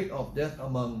the rate of death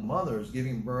among mothers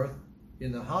giving birth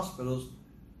in the hospitals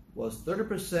was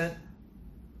 30%.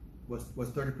 Was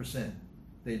 30%.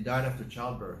 They died after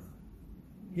childbirth.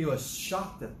 He was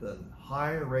shocked at the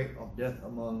high rate of death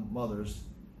among mothers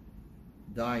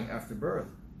dying after birth.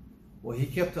 Well, he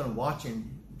kept on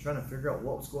watching, trying to figure out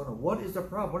what was going on. What is the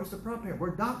problem? What is the problem here?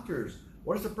 We're doctors.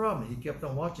 What is the problem? He kept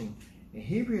on watching, and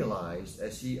he realized,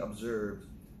 as he observed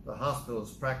the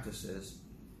hospital's practices,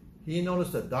 he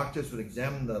noticed that doctors would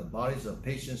examine the bodies of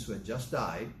patients who had just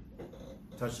died,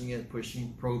 touching it,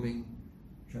 pushing, probing,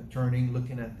 turning,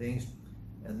 looking at things,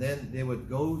 and then they would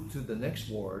go to the next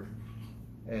ward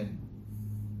and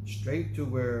straight to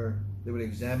where they would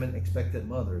examine expectant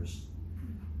mothers.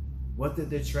 What did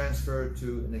they transfer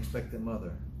to an expectant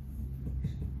mother?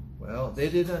 Well, they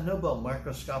did not know about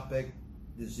microscopic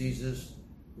diseases.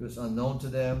 It was unknown to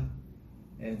them.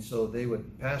 And so they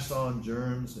would pass on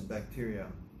germs and bacteria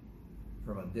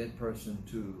from a dead person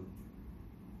to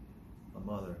a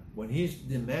mother. When he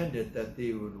demanded that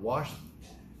they would wash,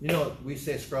 you know, we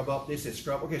say scrub up, they say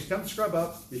scrub. Okay, it's time to scrub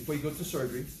up before you go to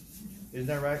surgery. Isn't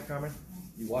that right, Carmen?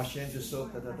 You wash your hands with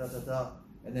soap,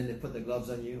 and then they put the gloves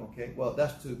on you, okay? Well,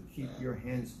 that's to keep your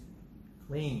hands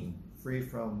clean, free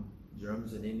from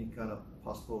germs and any kind of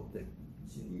possible thing.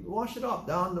 So you wash it off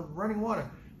down the running water.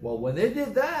 Well, when they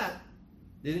did that,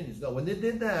 when they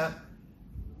did that,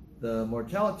 the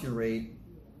mortality rate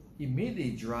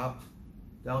immediately dropped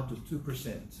down to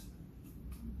 2%.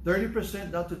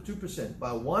 30% down to 2%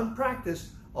 by one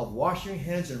practice of washing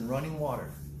hands in running water.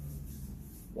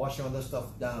 Washing all this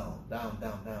stuff down.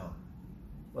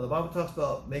 Well, the Bible talks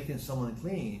about making someone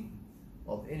clean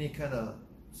of any kind of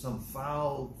some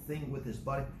foul thing with his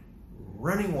body.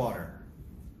 Running water.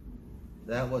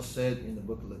 That was said in the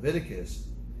book of Leviticus.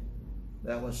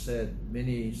 That was said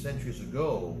many centuries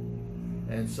ago.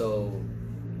 And so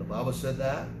the Bible said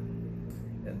that.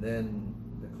 And then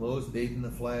the clothes bathed in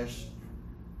the flesh.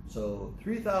 So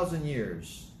 3,000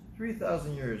 years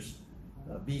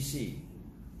BC,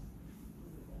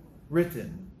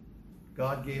 written.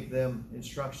 God gave them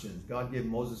instructions. God gave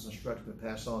Moses instructions to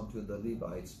pass on to the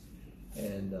Levites.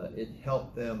 And it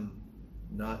helped them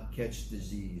not catch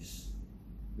disease.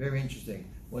 Very interesting.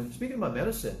 When speaking about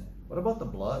medicine, what about the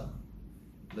blood?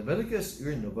 Leviticus,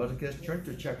 you're in Leviticus, turn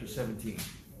to chapter 17.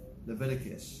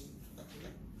 Leviticus.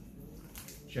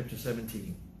 chapter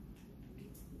 17.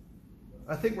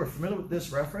 I think we're familiar with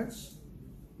this reference.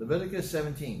 Leviticus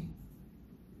 17.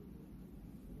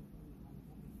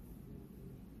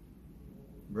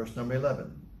 Verse number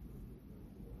 11.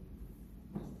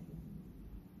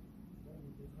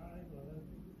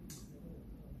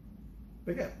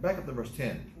 Back up to verse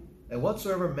 10. And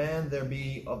whatsoever man there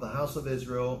be of the house of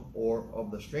Israel, or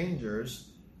of the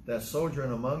strangers that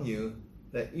sojourn among you,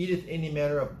 that eateth any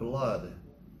manner of blood,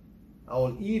 I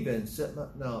will even set my...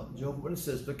 Now, Jehovah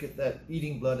Witnesses look at that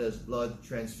eating blood as blood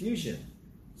transfusion.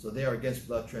 So they are against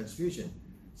blood transfusion.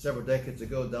 Several decades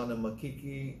ago, down in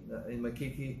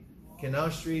Makiki,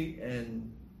 Canal Street,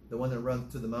 and the one that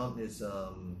runs to the mountain is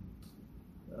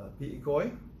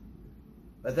Pi'ikoi.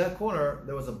 At that corner,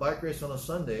 there was a bike race on a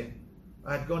Sunday.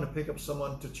 I had gone to pick up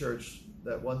someone to church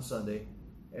that one Sunday,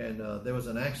 and there was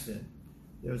an accident.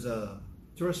 There was a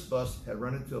tourist bus had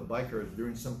run into a biker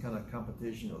during some kind of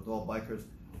competition with all bikers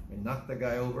and knocked the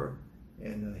guy over,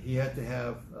 and he had to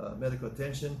have medical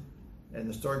attention. And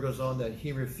the story goes on that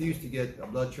he refused to get a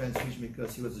blood transfusion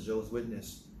because he was a Jehovah's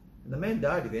Witness. And the man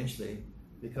died eventually,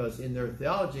 because in their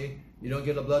theology, you don't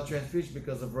get a blood transfusion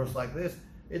because of a verse like this.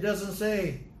 It doesn't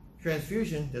say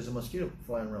transfusion. There's a mosquito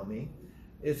flying around me.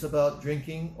 It's about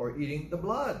drinking or eating the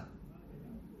blood.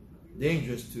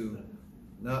 Dangerous to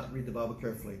not read the Bible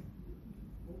carefully.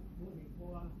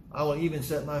 I will even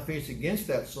set my face against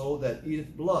that soul that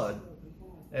eateth blood,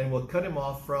 and will cut him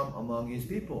off from among his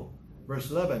people. Verse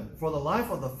 11, for the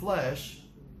life of the flesh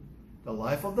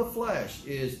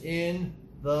is in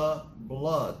the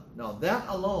blood. Now that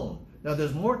alone, now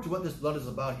there's more to what this blood is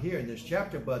about here in this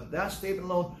chapter, but that statement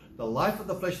alone, the life of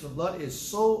the flesh and the blood, is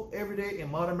so everyday in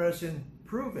modern medicine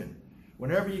proven.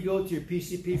 Whenever you go to your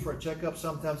PCP for a checkup,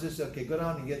 sometimes they say, okay, go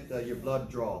down and get your blood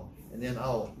draw. And then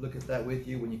I'll look at that with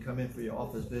you when you come in for your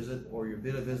office visit or your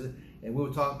video visit, and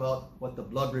we'll talk about what the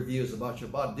blood reveals about your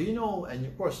body. Do you know, and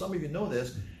of course some of you know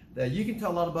this, that you can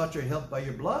tell a lot about your health by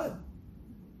your blood.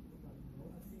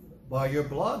 By your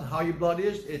blood, how your blood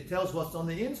is, it tells what's on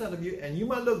the inside of you, and you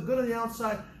might look good on the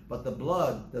outside, but the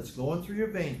blood that's going through your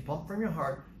veins, pumped from your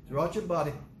heart, throughout your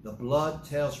body, the blood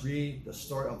tells really the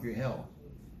story of your health.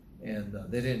 And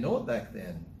they didn't know it back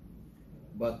then.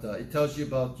 But it tells you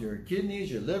about your kidneys,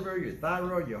 your liver, your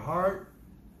thyroid, your heart.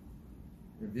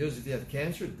 It reveals if you have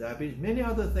cancer, diabetes, many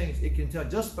other things. It can tell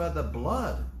just by the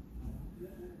blood.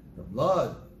 The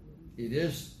blood, it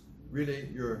is really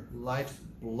your life's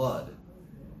blood.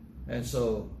 And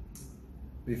so,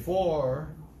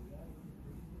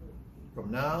 from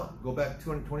now, go back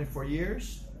 224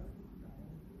 years,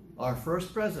 our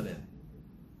first president,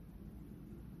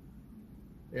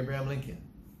 Abraham Lincoln.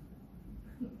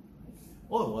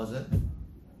 Well, it wasn't.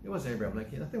 It wasn't Abraham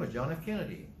Lincoln. I think it was John F.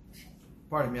 Kennedy.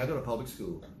 Pardon me, I go to public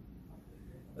school.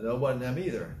 But it wasn't them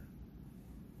either.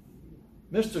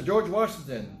 Mr. George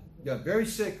Washington got very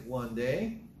sick one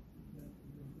day.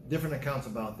 Different accounts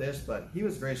about this, but he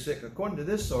was very sick. According to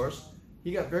this source,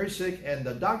 he got very sick, and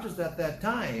the doctors at that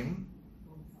time,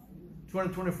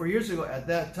 224 years ago at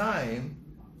that time,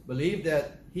 believed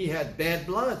that he had bad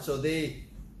blood, so they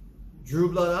drew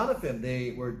blood out of him.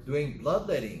 They were doing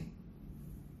bloodletting.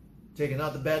 Taking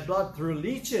out the bad blood through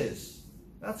leeches.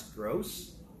 That's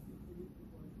gross.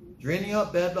 Draining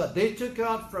out bad blood. They took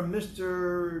out from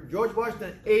Mr. George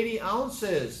Washington 80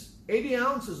 ounces. 80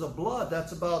 ounces of blood.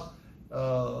 That's about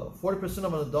 40%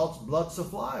 of an adult's blood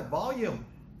supply volume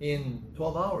in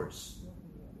 12 hours.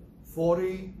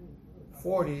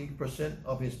 40%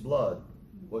 of his blood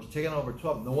was taken over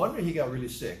 12. No wonder he got really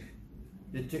sick.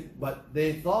 But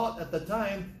they thought at the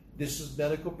time, this is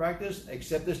medical practice,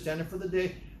 accept the standard for the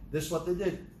day. This is what they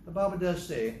did. The Bible does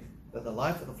say that the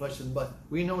life of the flesh and blood.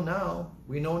 We know now,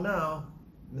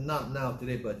 not now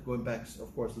today, but going back,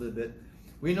 of course, a little bit.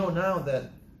 We know now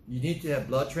that you need to have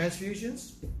blood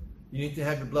transfusions. You need to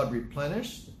have your blood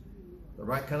replenished, the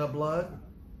right kind of blood.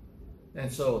 And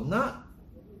so not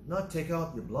take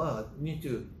out your blood. You need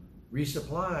to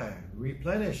resupply,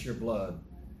 replenish your blood.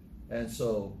 And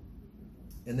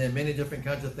then many different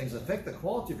kinds of things affect the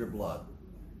quality of your blood.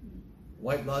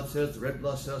 White blood cells, the red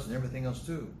blood cells, and everything else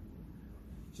too.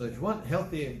 So if you want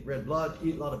healthy red blood,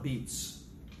 eat a lot of beets.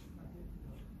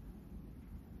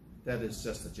 That is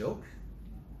just a joke,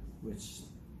 which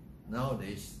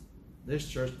nowadays this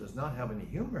church does not have any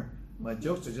humor. My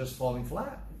jokes are just falling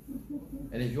flat.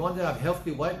 And if you want to have healthy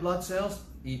white blood cells,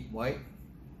 eat white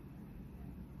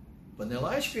vanilla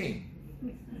ice cream.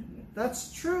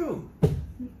 That's true.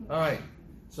 All right.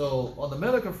 So on the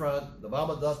medical front, the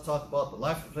Bible does talk about the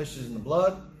life of the flesh is in the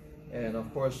blood. And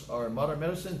of course, our modern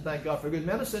medicine, thank God for good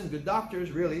medicine, good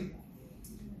doctors, really.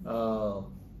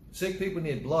 Sick people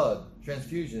need blood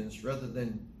transfusions rather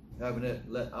than having it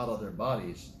let out of their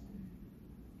bodies.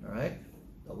 All right?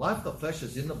 The life of the flesh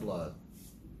is in the blood.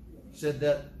 Said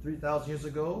that 3,000 years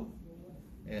ago,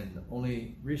 and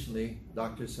only recently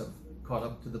doctors have caught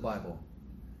up to the Bible.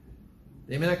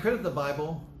 They may not credit the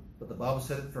Bible, but the Bible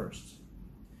said it first.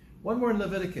 One more in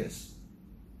Leviticus.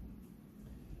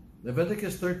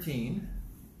 Leviticus 13,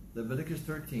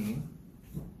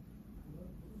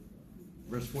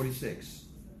 verse 46.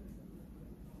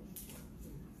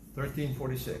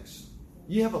 13:46.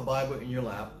 You have a Bible in your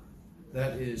lap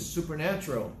that is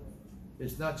supernatural.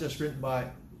 It's not just written by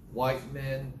white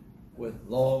men with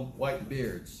long white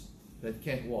beards that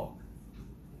can't walk.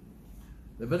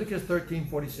 Leviticus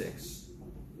 13:46.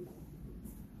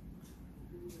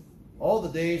 All the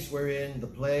days wherein the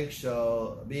plague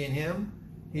shall be in him,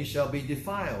 he shall be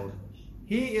defiled.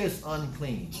 He is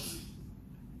unclean.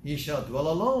 He shall dwell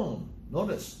alone.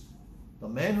 Notice, the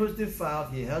man who is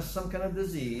defiled, he has some kind of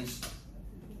disease.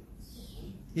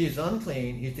 He is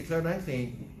unclean. He is declared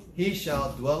unclean. He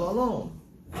shall dwell alone.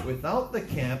 Without the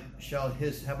camp shall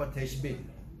his habitation be.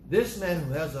 This man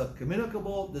who has a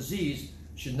communicable disease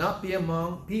should not be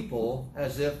among people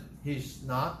as if he's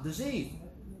not diseased.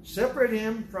 Separate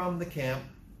him from the camp,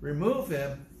 remove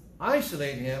him,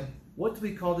 isolate him. What do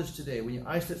we call this today when you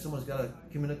isolate someone who's got a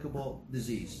communicable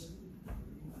disease?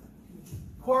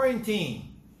 Quarantine.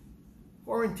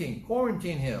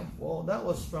 Quarantine him. Well, that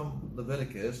was from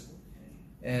Leviticus.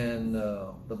 And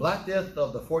the Black Death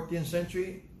of the 14th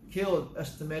century killed,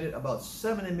 estimated, about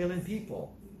 70 million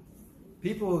people.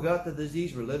 People who got the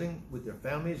disease were living with their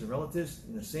families and relatives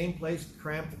in the same place,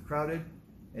 cramped and crowded,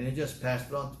 and it just passed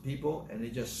it on to people, and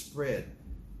it just spread.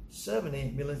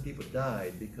 70 million people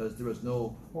died because there was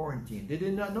no quarantine. They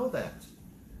did not know that.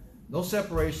 No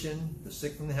separation, the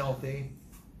sick from the healthy.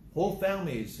 Whole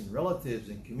families and relatives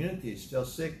and communities fell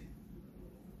sick.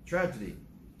 Tragedy.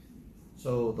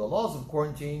 So the laws of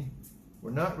quarantine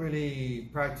were not really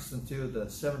practiced until the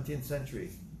 17th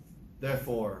century.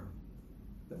 Therefore,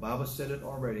 the Bible said it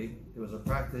already. It was a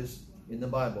practice in the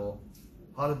Bible.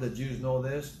 How did the Jews know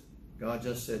this? God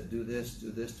just said, do this,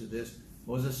 do this, do this.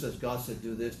 Moses says, God said,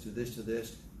 do this, do this, do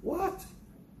this. What?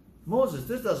 Moses,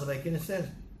 this doesn't make any sense.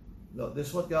 No, this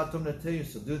is what God told him to tell you,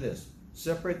 so do this.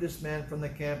 Separate this man from the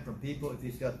camp, from people. If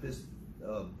he's got this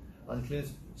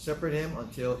uncleanness, separate him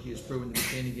until he is proven to be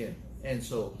clean again. And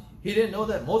so he didn't know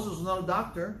that. Moses was not a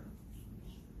doctor.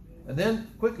 And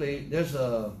then quickly, there's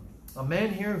a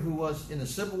man here who was in the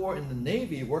Civil War in the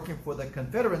Navy working for the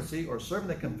Confederacy or serving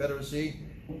the Confederacy.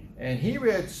 And he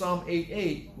read Psalm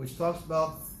 8:8, which talks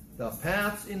about the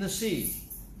paths in the sea.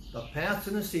 The paths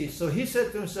in the sea. So he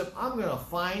said to himself, I'm going to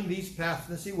find these paths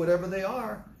in the sea, whatever they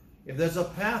are. If there's a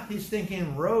path, he's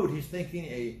thinking road. He's thinking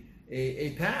a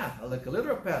path, like a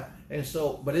literal path. And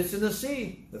so, but it's in the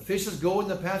sea. The fishes go in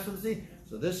the paths of the sea.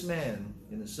 So this man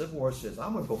in the Civil War says,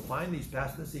 I'm going to go find these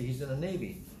paths in the sea. He's in the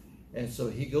Navy. And so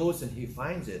he goes and he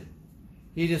finds it.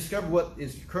 He discovered what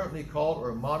is currently called,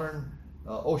 or modern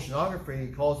oceanography,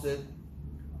 he calls it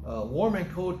warm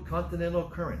and cold continental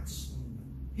currents.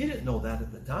 He didn't know that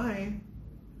at the time.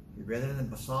 He read it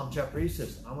in Psalm chapter 8. He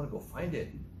says, I'm going to go find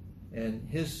it. And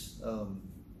his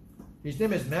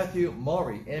name is Matthew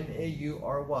Maury,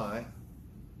 M-A-U-R-Y,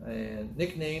 and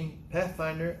nicknamed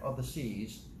Pathfinder of the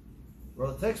Seas.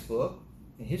 Wrote a textbook,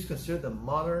 and he's considered the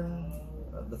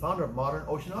founder of modern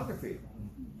oceanography.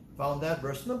 Found that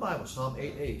verse in the Bible, Psalm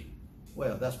 8:8.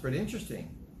 Well, that's pretty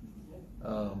interesting.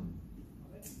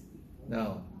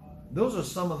 Now, those are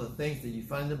some of the things that you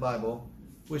find in the Bible,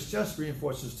 which just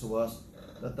reinforces to us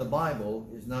that the Bible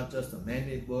is not just a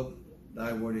man-made book.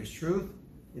 Thy word is truth.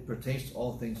 It pertains to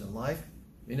all things in life.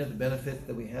 Many of the benefits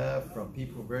that we have from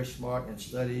people who are very smart and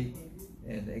study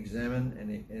and examine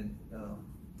and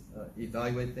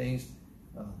evaluate things,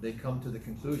 they come to the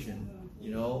conclusion,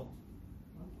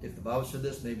 if the Bible said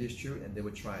this, maybe it's true, and they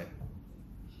would try it.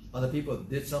 Other people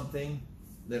did something,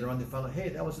 later on they found out, hey,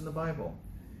 that was in the Bible.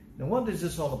 Now, what is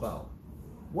this all about?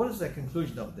 What is the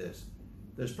conclusion of this?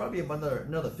 There's probably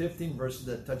another 15 verses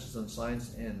that touches on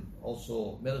science and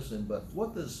also medicine, but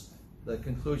what is the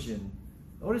conclusion?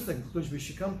 What is the conclusion we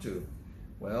should come to?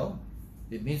 Well,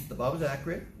 it means the Bible is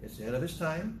accurate. It's ahead of its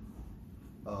time.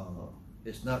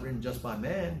 It's not written just by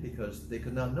man, because they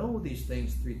could not know these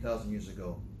things 3,000 years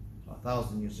ago,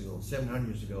 1,000 years ago, 700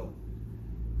 years ago.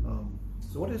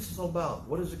 So what is this all about?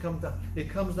 What does it come down? It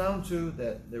comes down to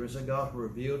that there is a God who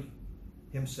revealed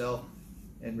himself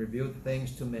and revealed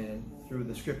things to man through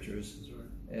the scriptures.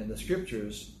 And the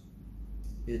scriptures,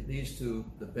 it leads to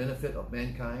the benefit of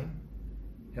mankind,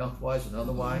 health-wise and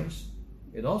otherwise.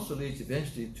 It also leads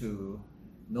eventually to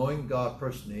knowing God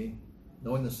personally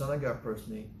knowing the Son of God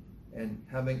personally, and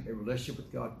having a relationship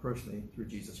with God personally through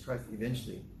Jesus Christ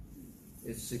eventually.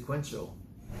 It's sequential.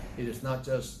 It is not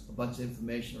just a bunch of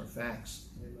information or facts.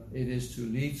 It is to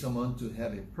lead someone to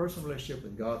have a personal relationship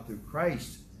with God through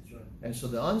Christ. And so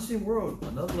the unseen world,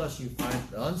 another lesson you find,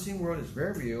 the unseen world is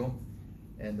very real,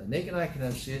 and the naked eye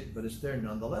cannot see it, but it's there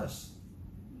nonetheless.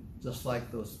 Just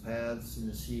like those paths in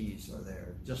the seas are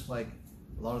there. Just like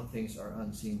a lot of things are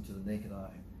unseen to the naked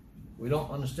eye. We don't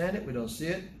understand it, we don't see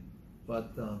it,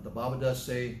 but the Bible does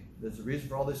say there's a reason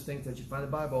for all these things that you find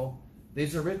in the Bible.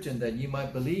 These are written that you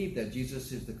might believe that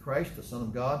Jesus is the Christ, the Son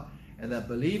of God, and that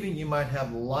believing you might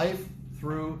have life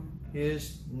through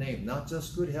His name. Not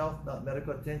just good health, not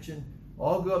medical attention,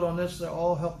 all good on this, they're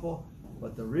all helpful,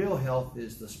 but the real health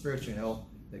is the spiritual health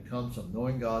that comes from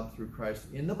knowing God through Christ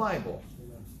in the Bible.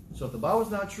 So if the Bible's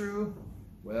not true,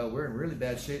 well, we're in really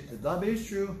bad shape. If the Bible is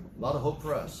true, a lot of hope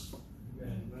for us.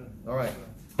 All right.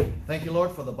 Thank you,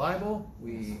 Lord, for the Bible.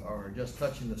 We are just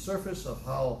touching the surface of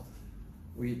how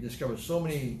we discover so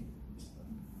many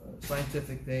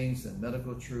scientific things and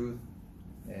medical truth,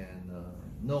 and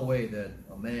no way that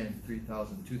a man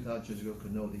 3,000, 2,000 years ago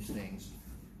could know these things.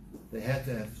 They had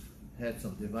to have had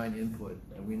some divine input,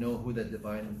 and we know who that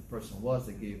divine person was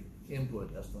that gave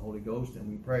input. That's the Holy Ghost, and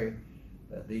we pray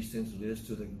that these things will lead us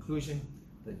to the conclusion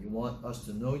that you want us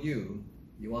to know you,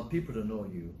 you want people to know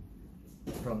you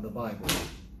from the Bible.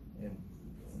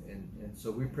 And so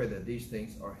we pray that these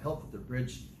things are helpful to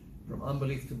bridge from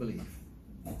unbelief to belief.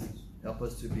 Help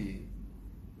us to be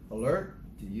alert,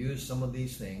 to use some of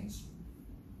these things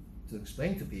to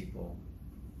explain to people,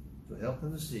 to help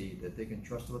them to see that they can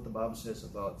trust what the Bible says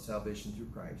about salvation through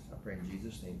Christ. I pray in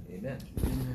Jesus' name, amen.